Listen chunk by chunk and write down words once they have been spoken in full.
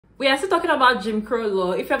We are still talking about Jim Crow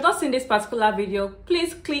law. If you have not seen this particular video,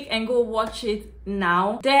 please click and go watch it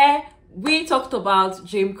now. There we talked about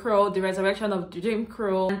Jim Crow, the resurrection of Jim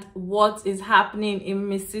Crow, and what is happening in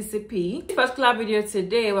Mississippi. In this particular video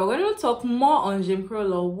today, we're going to talk more on Jim Crow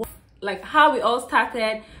law, like how we all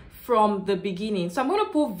started from the beginning. So I'm going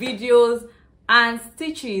to put videos and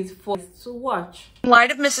stitches for us to watch. In light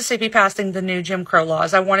of Mississippi passing the new Jim Crow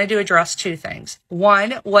laws, I wanted to address two things.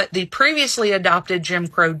 One, what the previously adopted Jim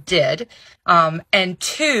Crow did, and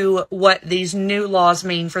two, what these new laws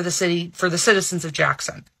mean for the citizens of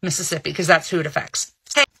Jackson, Mississippi, because that's who it affects.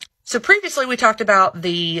 So previously we talked about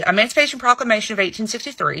the Emancipation Proclamation of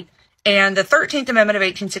 1863 and the 13th Amendment of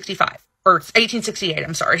 1865, or 1868,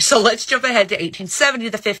 I'm sorry. So let's jump ahead to 1870,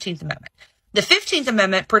 the 15th Amendment. The 15th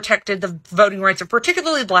Amendment protected the voting rights of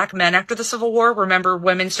particularly black men after the Civil War. Remember,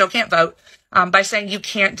 women still can't vote, by saying you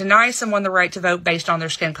can't deny someone the right to vote based on their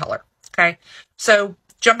skin color. Okay. So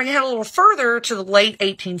jumping ahead a little further to the late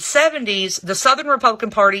 1870s, the Southern Republican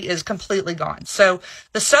Party is completely gone. So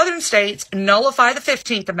the Southern states nullify the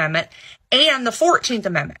 15th Amendment and the 14th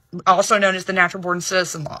Amendment, also known as the Natural Born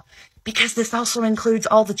Citizen Law, because this also includes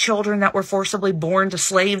all the children that were forcibly born to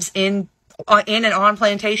slaves in and on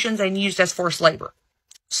plantations and used as forced labor.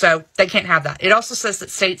 So they can't have that. It also says that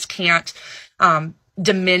states can't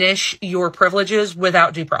diminish your privileges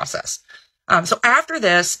without due process. So after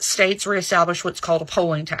this, states reestablished what's called a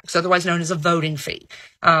polling tax, otherwise known as a voting fee,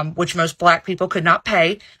 which most black people could not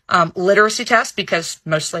pay. Literacy tests, because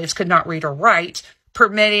most slaves could not read or write,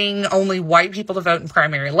 permitting only white people to vote in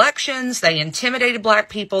primary elections. They intimidated black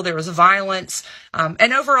people. There was violence.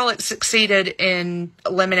 And overall, it succeeded in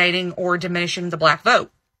eliminating or diminishing the black vote.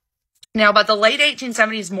 Now, by the late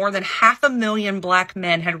 1870s, more than 500,000 black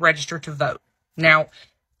men had registered to vote. Now,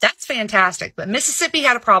 that's fantastic, but Mississippi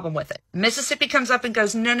had a problem with it. Mississippi comes up and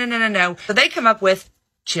goes, no, no, no, no, no. So they come up with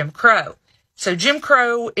Jim Crow. So Jim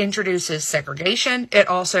Crow introduces segregation. It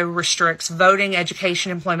also restricts voting,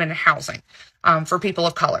 education, employment, and housing for people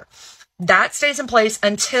of color. That stays in place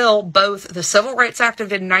until both the Civil Rights Act of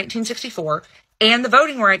 1964 and the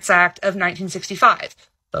Voting Rights Act of 1965,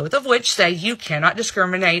 both of which say you cannot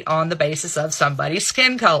discriminate on the basis of somebody's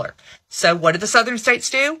skin color. So what did the Southern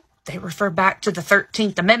states do? They refer back to the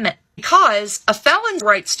 13th Amendment because a felon's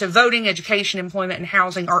rights to voting, education, employment, and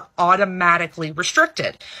housing are automatically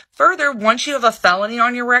restricted. Further, once you have a felony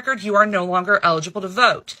on your record, you are no longer eligible to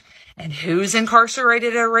vote. And who's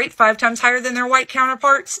incarcerated at a rate 5 times higher than their white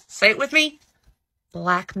counterparts? Say it with me.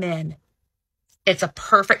 Black men. It's a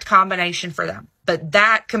perfect combination for them. But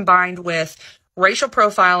that combined with racial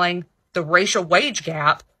profiling, the racial wage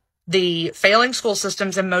gap, the failing school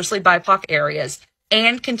systems in mostly BIPOC areas,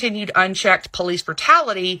 and continued unchecked police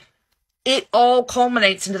brutality, it all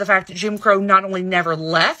culminates into the fact that Jim Crow not only never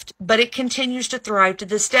left, but it continues to thrive to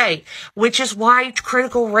this day, which is why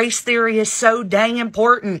critical race theory is so dang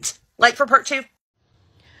important. Like for part 2.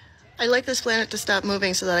 I'd like this planet to stop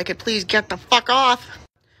moving so that I could please get the fuck off.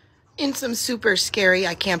 In some super scary,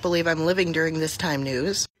 I can't believe I'm living during this time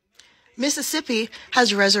news, Mississippi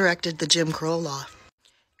has resurrected the Jim Crow law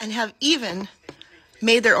and have even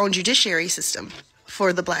made their own judiciary system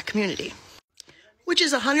for the black community, which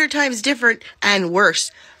is 100 times different and worse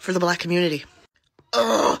for the black community.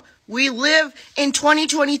 Ugh, we live in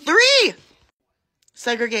 2023.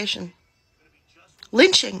 Segregation,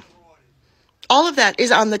 lynching, all of that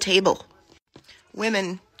is on the table.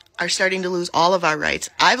 Women are starting to lose all of our rights.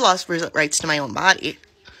 I've lost rights to my own body.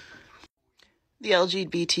 The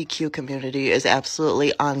LGBTQ community is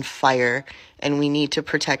absolutely on fire, and we need to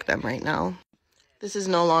protect them right now. This is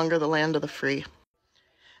no longer the land of the free.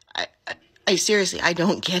 I seriously, I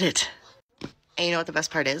don't get it. And you know what the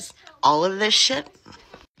best part is? All of this shit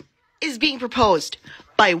is being proposed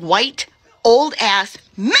by white, old-ass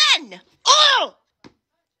men! Oh!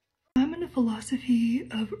 I'm in a philosophy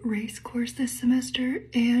of race course this semester,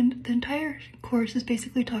 and the entire course is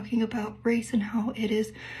basically talking about race and how it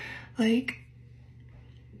is, like,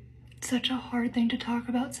 such a hard thing to talk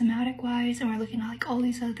about somatic wise, and we're looking at like all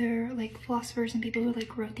these other like philosophers and people who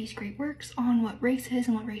like wrote these great works on what race is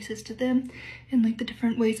and what race is to them and like the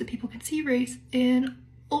different ways that people can see race, and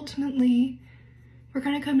ultimately we're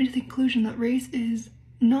kind of coming to the conclusion that race is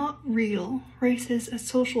not real. Race is a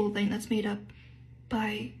social thing that's made up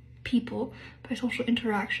by people, by social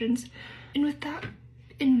interactions, and with that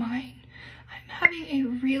in mind, I'm having a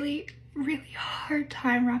really hard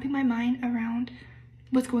time wrapping my mind around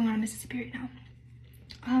what's going on in Mississippi right now.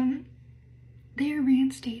 They are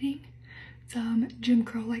reinstating some Jim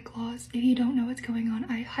Crow-like laws. If you don't know what's going on,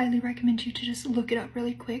 I highly recommend you to just look it up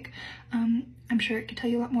really quick. I'm sure it could tell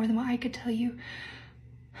you a lot more than what I could tell you,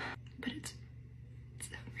 but it's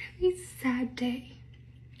very sad day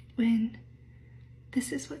when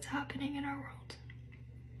this is what's happening in our world.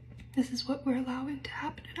 This is what we're allowing to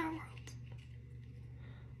happen in our world.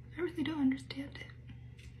 I really don't understand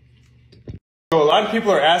it. So a lot of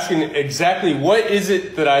people are asking exactly what is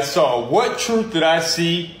it that I saw? What truth did I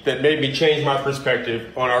see that made me change my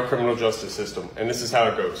perspective on our criminal justice system? And this is how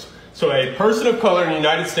it goes. So a person of color in the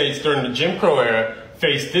United States during the Jim Crow era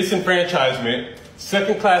faced disenfranchisement,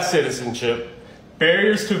 second-class citizenship,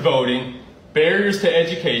 barriers to voting, barriers to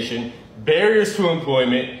education, barriers to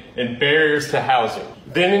employment, and barriers to housing.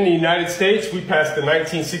 Then in the United States, we passed the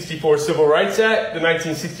 1964 Civil Rights Act, the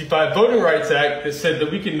 1965 Voting Rights Act that said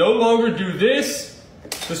that we can no longer do this,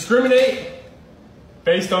 discriminate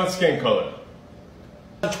based on skin color.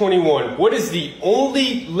 21, what is the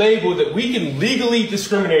only label that we can legally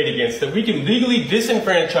discriminate against, that we can legally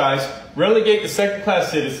disenfranchise, relegate to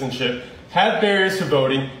second-class citizenship, have barriers to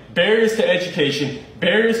voting, barriers to education,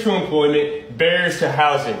 barriers to employment, barriers to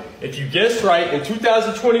housing? If you guessed right, in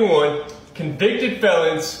 2021, convicted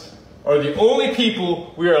felons are the only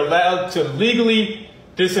people we are allowed to legally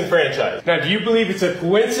disenfranchise. Now, do you believe it's a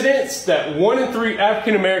coincidence that 1 in 3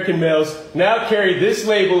 African American males now carry this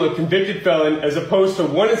label of convicted felon as opposed to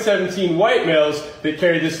 1 in 17 white males that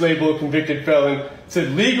carry this label of convicted felon to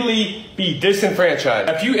legally be disenfranchised?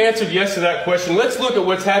 Now, if you answered yes to that question, let's look at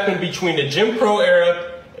what's happened between the Jim Crow era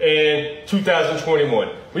and 2021.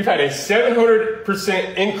 We've had a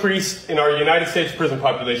 700% increase in our United States prison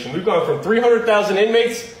population. We've gone from 300,000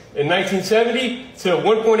 inmates in 1970 to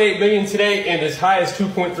 1.8 million today and as high as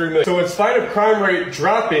 2.3 million. So in spite of crime rate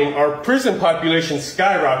dropping, our prison population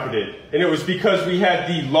skyrocketed. And it was because we had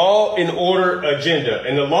the law and order agenda.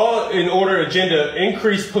 And the law and order agenda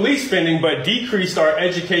increased police spending but decreased our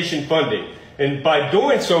education funding. And by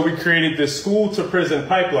doing so, we created the school to prison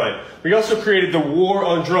pipeline. We also created the war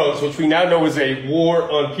on drugs, which we now know is a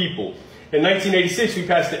war on people. In 1986, we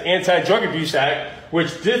passed the Anti-Drug Abuse Act,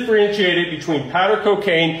 which differentiated between powder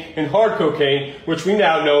cocaine and hard cocaine, which we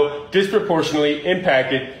now know disproportionately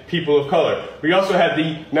impacted people of color. We also had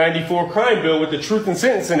the 94 crime bill with the Truth in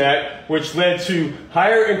Sentencing Act, which led to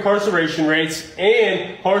higher incarceration rates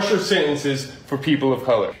and harsher sentences for people of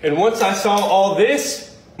color. And once I saw all this,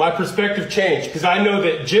 my perspective changed, because I know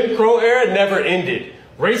that Jim Crow era never ended.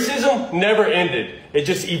 Racism never ended. It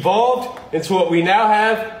just evolved into what we now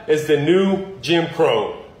have as the new Jim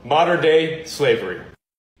Crow, modern day slavery.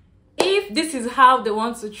 If this is how they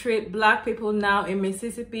want to treat black people now in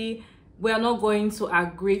Mississippi, we are not going to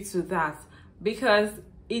agree to that, because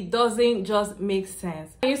it doesn't just make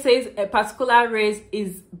sense. When you say a particular race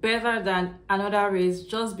is better than another race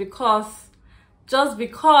just because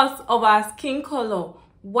of our skin color,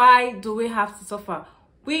 why do we have to suffer?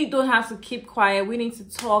 We don't have to keep quiet. We need to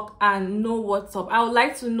talk and know what's up. I would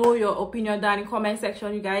like to know your opinion down in the comment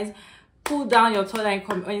section. You guys, put down your thought in the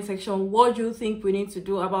comment section. What do you think we need to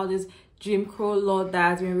do about this Jim Crow law that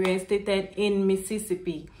has been reinstated in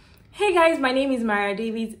Mississippi? Hey guys, my name is Maria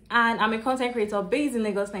Davids and I'm a content creator based in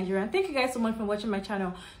Lagos, Nigeria. And thank you guys so much for watching my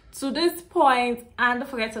channel to this point. And don't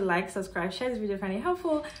forget to like, subscribe, share this video if you find it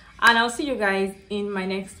helpful. And I'll see you guys in my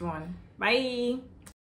next one. Bye.